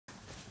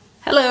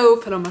Hello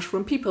fellow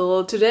mushroom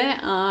people, today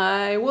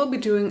I will be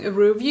doing a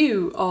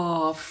review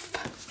of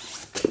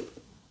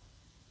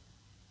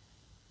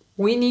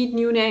We Need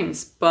New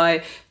Names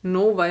by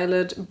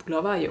NoViolet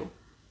Bulawayo.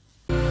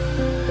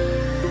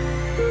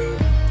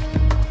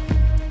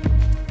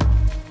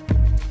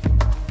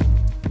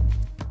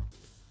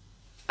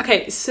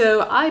 Okay,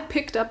 so I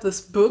picked up this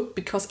book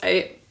because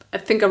I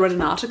think I read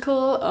an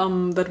article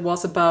that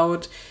was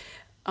about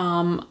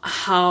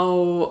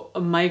how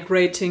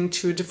migrating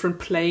to a different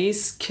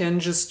place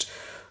can just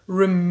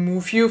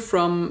remove you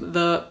from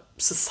the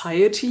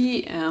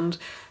society and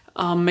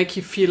make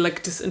you feel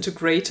like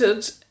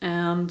disintegrated,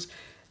 and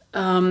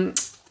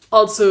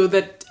also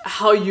that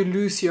how you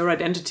lose your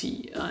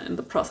identity in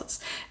the process.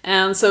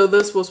 And so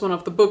this was one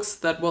of the books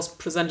that was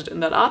presented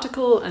in that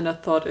article, and I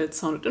thought it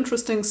sounded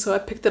interesting, so I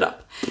picked it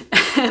up.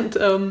 And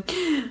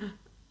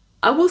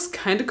I was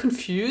kind of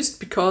confused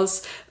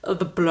because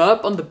the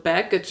blurb on the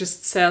back, it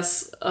just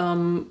says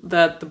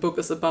that the book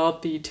is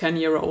about the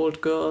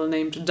 10-year-old girl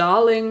named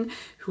Darling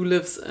who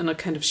lives in a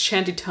kind of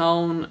shanty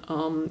town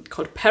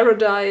called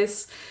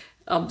Paradise.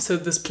 So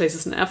this place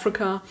is in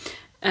Africa,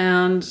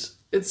 and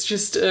it's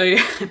just a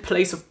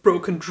place of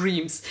broken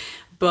dreams.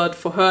 But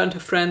for her and her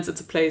friends,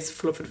 it's a place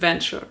full of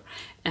adventure.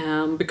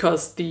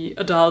 Because the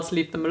adults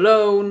leave them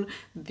alone,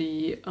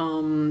 the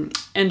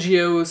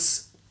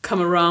NGOs come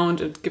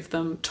around and give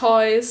them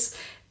toys,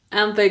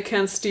 and they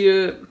can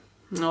steal,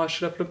 I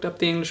should have looked up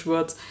the English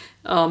words,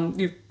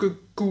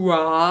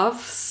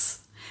 giraffes.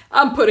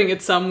 I'm putting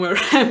it somewhere,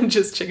 I'm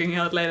just checking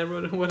out later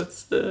what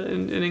it's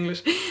in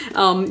English.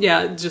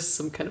 Yeah, just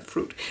some kind of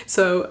fruit.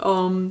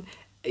 So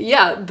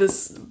yeah,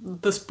 this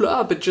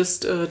blurb, it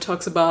just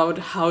talks about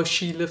how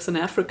she lives in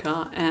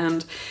Africa,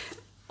 and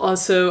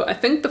also I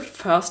think the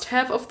first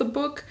half of the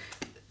book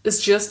is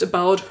just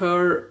about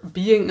her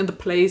being in the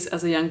place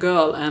as a young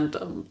girl and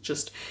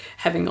just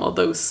having all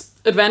those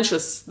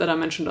adventures that I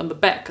mentioned on the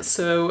back.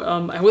 So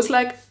I was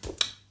like,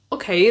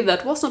 okay,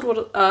 that was not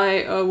what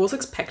I was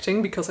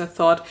expecting, because I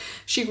thought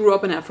she grew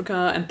up in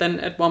Africa and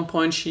then at one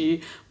point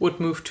she would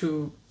move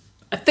to,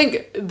 I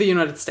think, the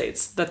United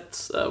States.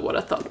 That's what I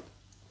thought.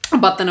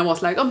 But then I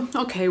was like, oh,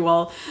 okay,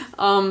 well,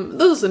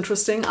 this is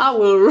interesting. I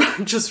will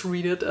just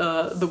read it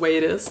the way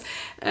it is.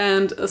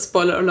 And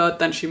spoiler alert,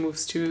 then she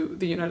moves to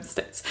the United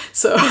States.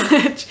 So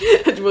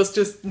it was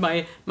just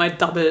my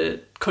double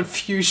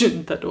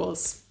confusion that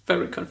was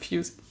very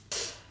confusing.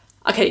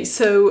 Okay,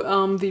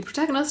 so the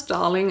protagonist,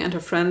 Darling, and her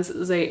friends,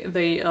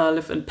 they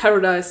live in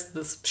Paradise,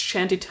 this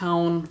shanty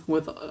town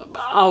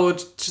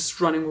without just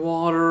running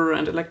water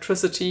and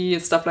electricity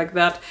and stuff like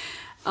that.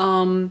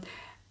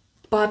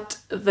 But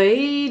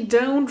they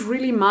don't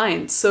really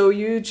mind. So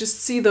you just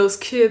see those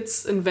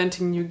kids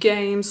inventing new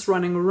games,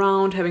 running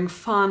around, having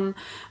fun.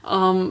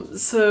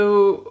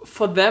 So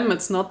for them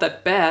it's not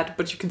that bad,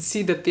 but you can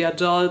see that the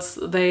adults,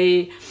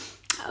 they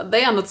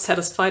are not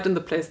satisfied in the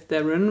place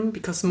they're in,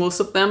 because most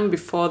of them,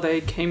 before they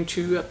came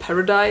to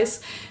Paradise,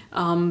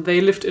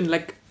 they lived in,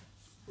 like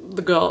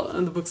the girl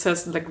in the book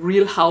says, like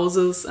real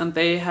houses, and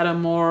they had a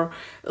more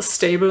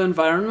stable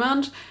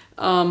environment.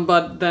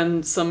 But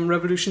then some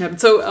revolution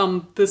happened.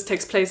 So this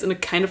takes place in a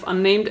kind of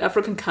unnamed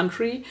African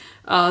country.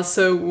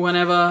 So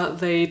whenever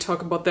they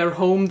talk about their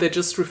home, they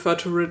just refer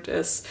to it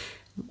as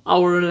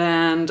our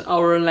land,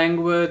 our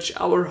language,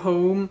 our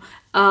home.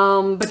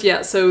 But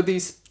yeah, so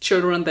these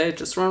children, they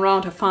just run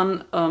around, have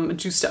fun, and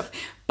do stuff.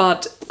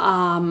 But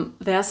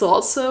there's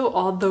also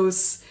all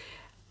those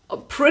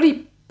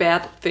pretty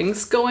bad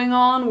things going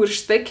on,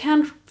 which they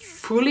can't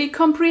fully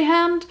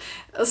comprehend.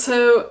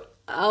 So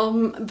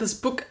this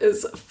book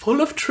is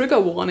full of trigger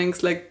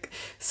warnings, like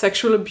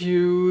sexual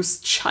abuse,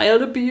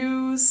 child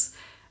abuse,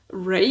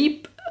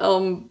 rape,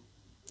 also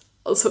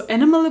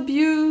animal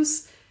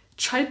abuse,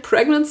 child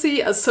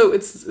pregnancy. So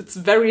it's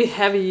very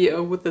heavy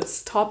with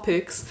its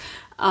topics.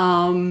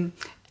 And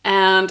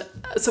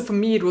so for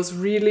me it was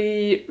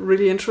really,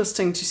 really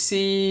interesting to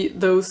see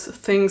those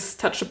things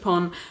touched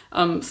upon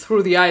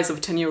through the eyes of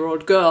a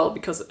 10-year-old girl,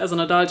 because as an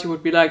adult you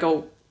would be like,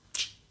 oh,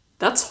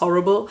 that's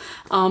horrible.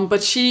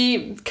 But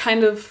she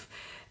kind of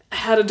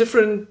had a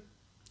different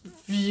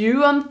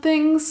view on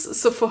things.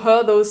 So for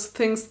her, those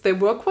things, they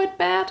were quite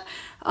bad.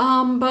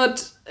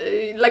 But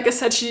like I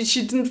said,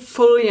 she didn't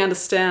fully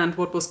understand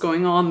what was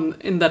going on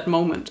in that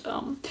moment.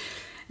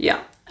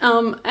 Yeah.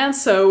 And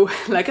so,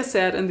 like I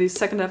said, in the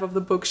second half of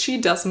the book,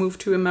 she does move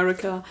to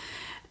America.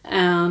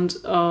 And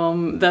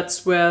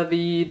that's where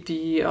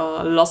the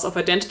loss of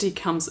identity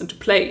comes into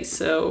play.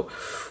 So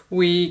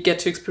we get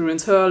to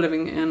experience her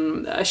living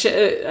in,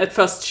 at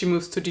first she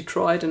moves to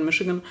Detroit in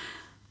Michigan.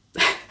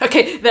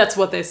 Okay, that's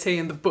what they say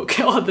in the book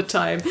all the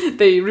time.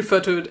 They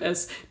refer to it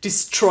as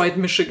Destroyed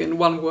Michigan,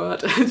 one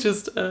word. It's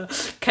just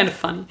kind of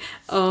funny.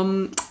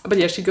 But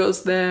yeah, she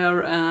goes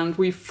there and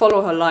we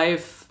follow her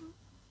life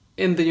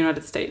in the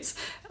United States.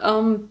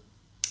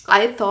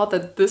 I thought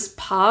that this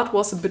part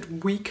was a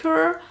bit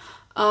weaker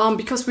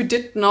because we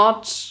did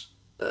not...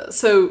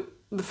 So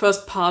the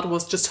first part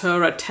was just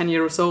her at 10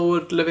 years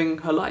old living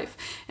her life.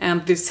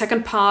 And the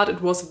second part,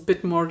 it was a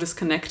bit more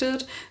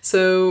disconnected.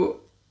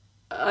 So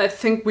I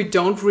think we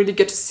don't really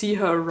get to see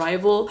her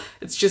arrival.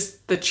 It's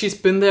just that she's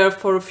been there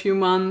for a few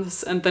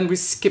months, and then we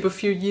skip a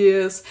few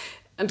years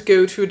and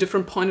go to a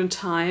different point in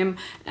time.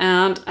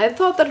 And I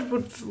thought that it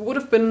would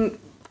have been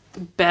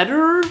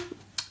better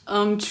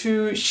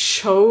to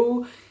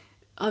show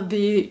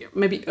the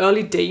maybe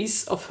early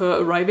days of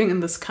her arriving in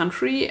this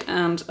country,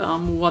 and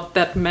what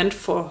that meant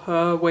for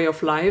her way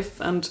of life.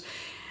 And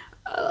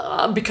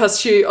because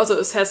she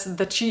also says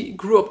that she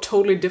grew up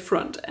totally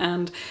different,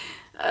 and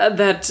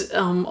that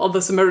all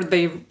this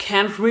they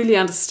can't really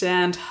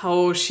understand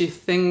how she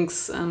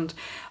thinks, and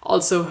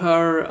also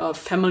her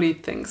family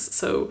thinks.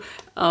 So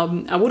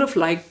I would have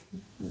liked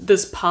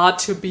this part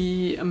to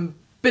be a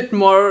bit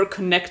more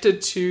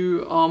connected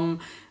to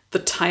the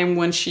time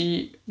when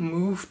she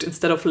moved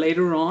instead of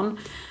later on.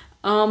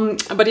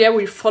 But yeah,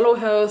 we follow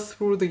her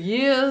through the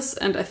years,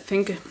 and I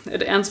think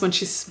it ends when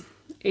she's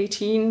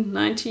 18,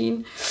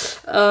 19.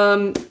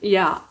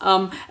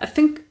 I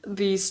think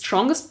the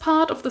strongest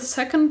part of the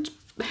second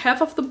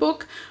half of the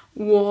book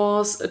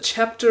was a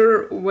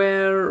chapter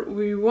where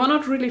we were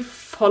not really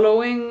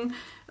following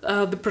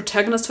the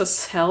protagonist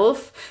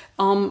herself,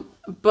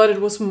 but it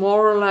was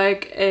more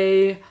like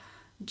a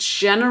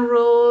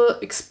general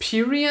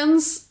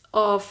experience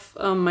of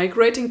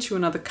migrating to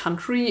another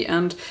country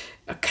and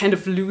kind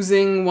of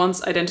losing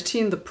one's identity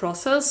in the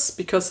process,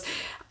 because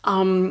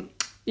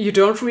you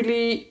don't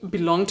really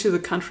belong to the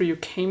country you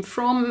came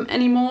from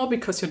anymore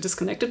because you're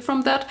disconnected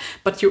from that,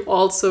 but you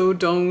also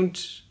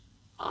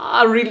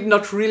are really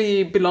not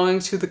really belonging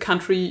to the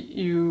country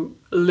you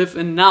live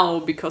in now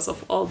because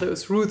of all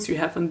those roots you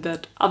have in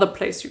that other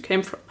place you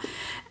came from.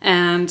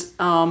 And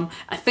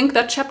I think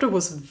that chapter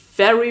was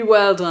very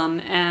well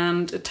done,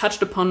 and it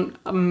touched upon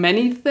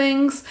many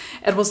things.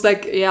 It was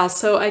like, yeah,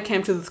 so I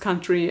came to this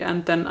country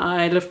and then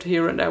I lived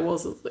here and I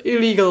was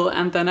illegal,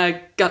 and then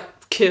I got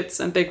kids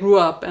and they grew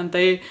up and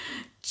they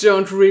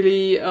don't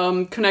really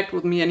connect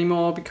with me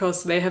anymore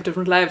because they have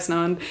different lives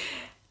now. And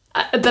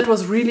that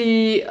was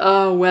really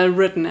well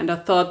written, and I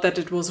thought that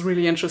it was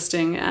really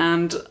interesting,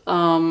 and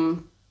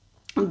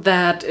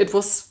that it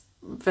was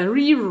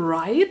very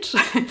right.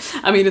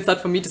 I mean, it's not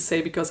for me to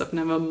say because I've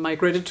never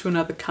migrated to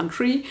another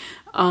country,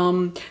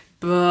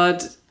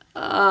 but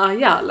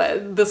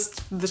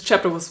this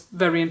chapter was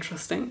very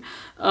interesting.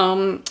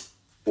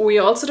 We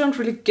also don't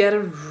really get a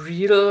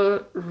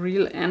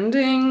real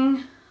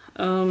ending.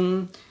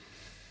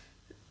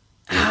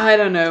 I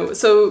don't know.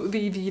 So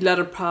the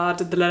latter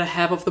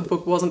half of the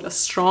book wasn't as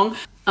strong.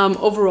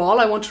 Overall,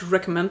 I want to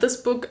recommend this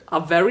book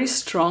very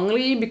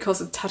strongly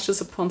because it touches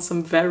upon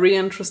some very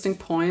interesting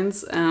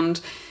points, and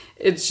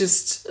it's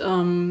just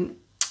so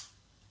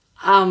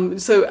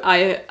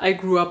I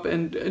grew up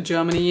in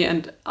Germany,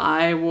 and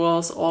I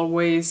was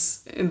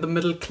always in the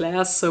middle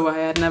class, so I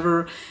had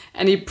never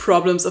any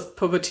problems of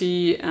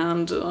poverty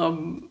and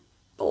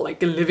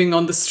like living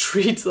on the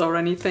streets or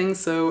anything.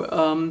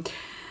 So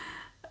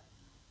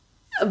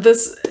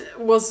this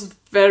was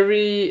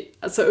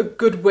a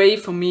good way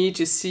for me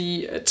to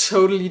see a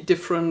totally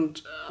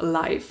different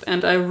life,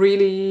 and I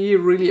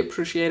really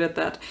appreciated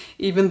that,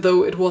 even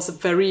though it was a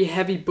very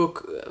heavy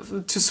book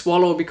to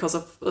swallow because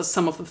of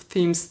some of the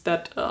themes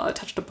that I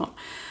touched upon.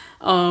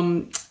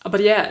 But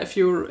yeah, if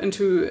you're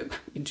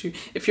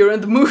if you're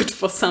in the mood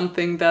for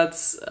something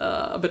that's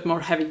a bit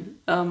more heavy,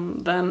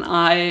 then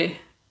I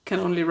can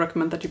only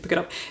recommend that you pick it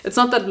up. It's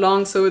not that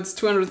long, so it's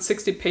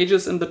 260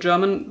 pages in the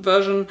German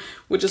version,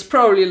 which is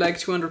probably like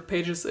 200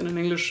 pages in an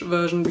English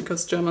version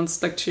because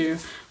Germans like to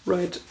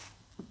write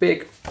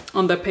big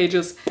on their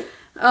pages.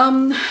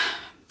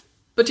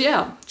 But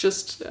yeah,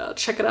 just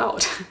check it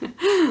out.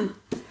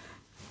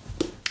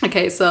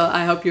 Okay, so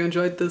I hope you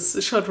enjoyed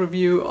this short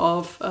review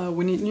of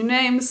We Need New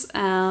Names,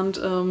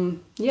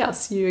 and yeah,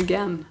 see you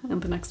again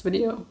in the next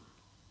video.